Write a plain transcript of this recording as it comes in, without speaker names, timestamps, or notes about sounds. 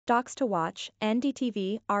Stocks to watch: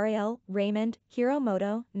 NDTV, RIL, Raymond, Hero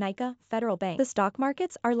Moto, Nykaa, Federal Bank. The stock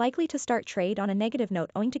markets are likely to start trade on a negative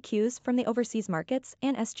note owing to cues from the overseas markets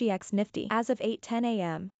and SGX Nifty. As of 8:10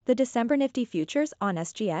 a.m., the December Nifty futures on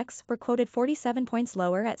SGX were quoted 47 points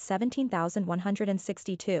lower at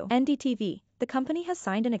 17,162. NDTV. The company has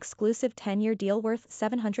signed an exclusive 10-year deal worth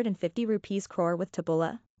 750 rupees crore with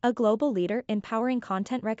Taboola, a global leader in powering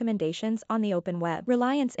content recommendations on the open web.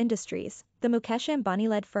 Reliance Industries. The Mukesh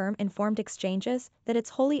Ambani-led firm informed exchanges that its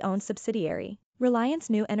wholly owned subsidiary, Reliance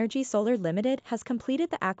New Energy Solar Ltd, has completed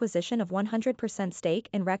the acquisition of 100% stake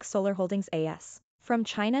in REX Solar Holdings AS from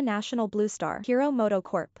China National Bluestar. Hero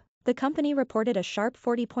MotoCorp. The company reported a sharp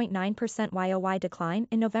 40.9% YOY decline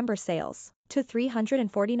in November sales to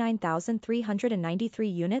 349,393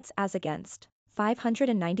 units as against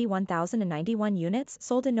 591,091 units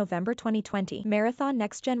sold in November 2020. Marathon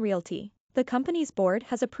Nextgen Realty. The company's board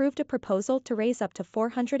has approved a proposal to raise up to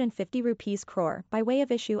 450 rupees crore by way of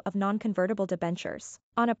issue of non-convertible debentures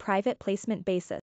on a private placement basis.